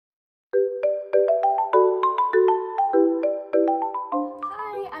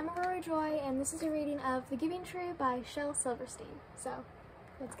this is a reading of The Giving Tree by Shel Silverstein. So,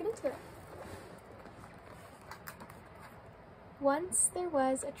 let's get into it. Once there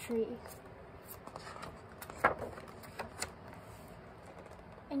was a tree,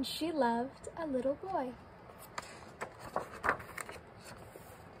 and she loved a little boy.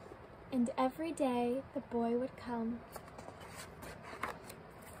 And every day the boy would come,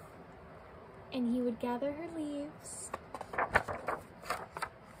 and he would gather her leaves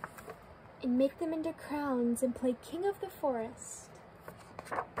and make them into crowns and play king of the forest.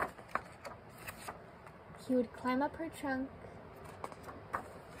 He would climb up her trunk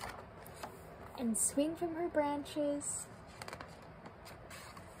and swing from her branches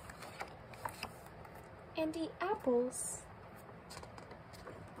and eat apples.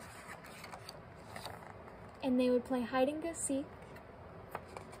 And they would play hide and go seek.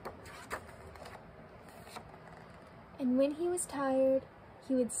 And when he was tired,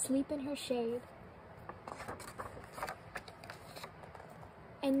 he would sleep in her shade.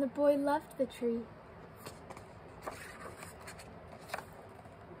 And the boy loved the tree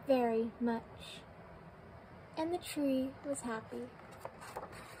very much. And the tree was happy.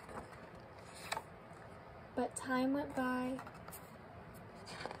 But time went by,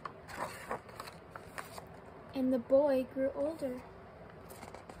 and the boy grew older.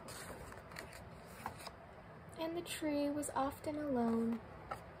 And the tree was often alone.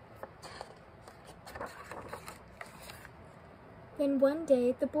 Then one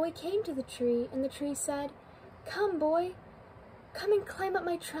day the boy came to the tree, and the tree said, "Come, boy, come and climb up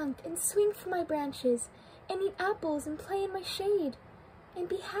my trunk and swing from my branches and eat apples and play in my shade and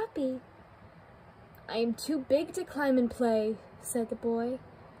be happy." "I am too big to climb and play," said the boy.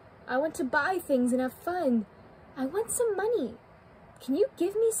 "I want to buy things and have fun. I want some money. Can you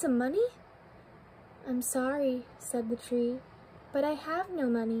give me some money?" "I'm sorry," said the tree, "but I have no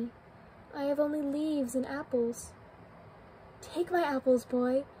money. I have only leaves and apples." "Take my apples,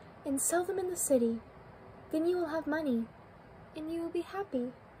 boy, and sell them in the city. Then you will have money, and you will be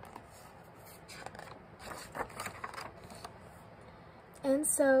happy." And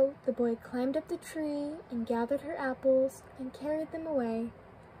so the boy climbed up the tree and gathered her apples and carried them away,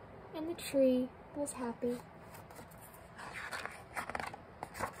 and the tree was happy.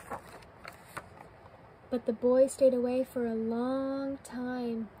 But the boy stayed away for a long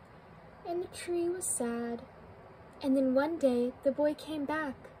time, and the tree was sad. And then one day the boy came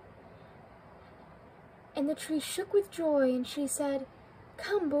back, and the tree shook with joy, and she said,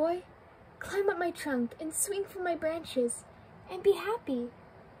 "Come, boy, climb up my trunk and swing from my branches and be happy."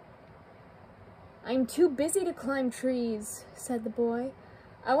 "I'm too busy to climb trees," said the boy.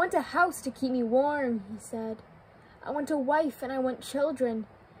 "I want a house to keep me warm," he said. "I want a wife and I want children,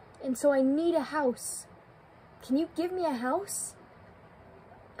 and so I need a house. Can you give me a house?"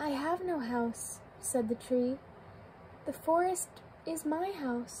 "I have no house," said the tree. "The forest is my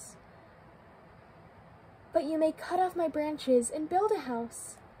house. But you may cut off my branches and build a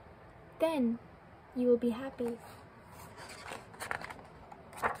house. Then you will be happy."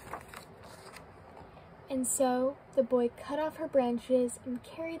 And so the boy cut off her branches and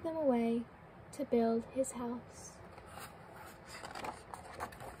carried them away to build his house.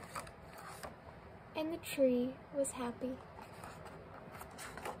 And the tree was happy.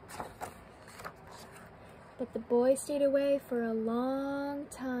 But the boy stayed away for a long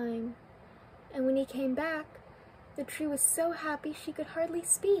time, and when he came back, the tree was so happy she could hardly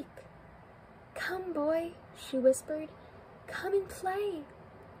speak. "Come, boy," she whispered, "come and play."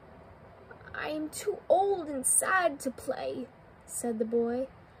 "I am too old and sad to play," said the boy.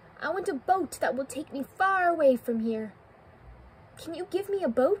 "I want a boat that will take me far away from here. Can you give me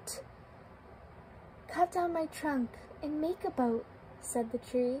a boat?" "Cut down my trunk and make a boat," said the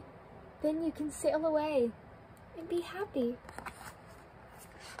tree. "Then you can sail away and be happy."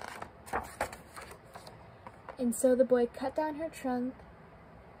 And so the boy cut down her trunk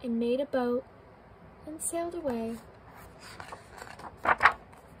and made a boat and sailed away.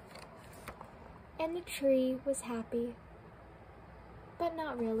 And the tree was happy, but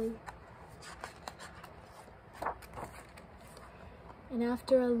not really. And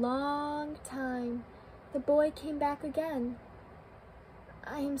after a long time, the boy came back again.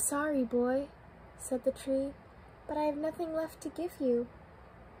 "I am sorry, boy," said the tree, "but I have nothing left to give you.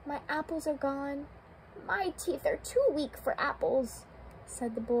 My apples are gone." "My teeth are too weak for apples,"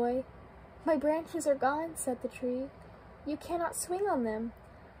 said the boy. "My branches are gone," said the tree. "You cannot swing on them."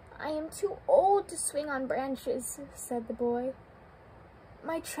 "I am too old to swing on branches," said the boy.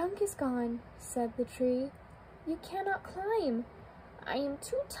 "My trunk is gone," said the tree. "You cannot climb." "I am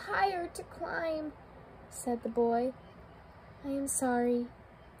too tired to climb," said the boy. "I am sorry,"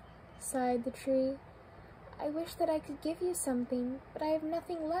 sighed the tree. I wish that I could give you something, but I have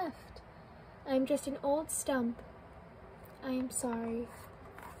nothing left. I am just an old stump. I am sorry.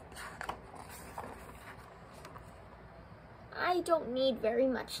 I don't need very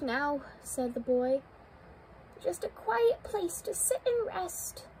much now, said the boy. Just a quiet place to sit and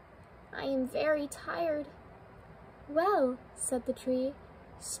rest. I am very tired. Well, said the tree,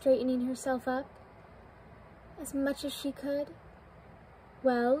 straightening herself up as much as she could.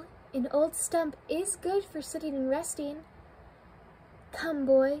 Well, an old stump is good for sitting and resting. Come,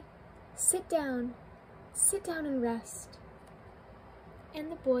 boy, sit down and rest.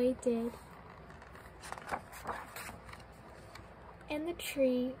 And the boy did. And the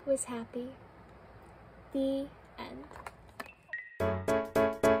tree was happy. The end.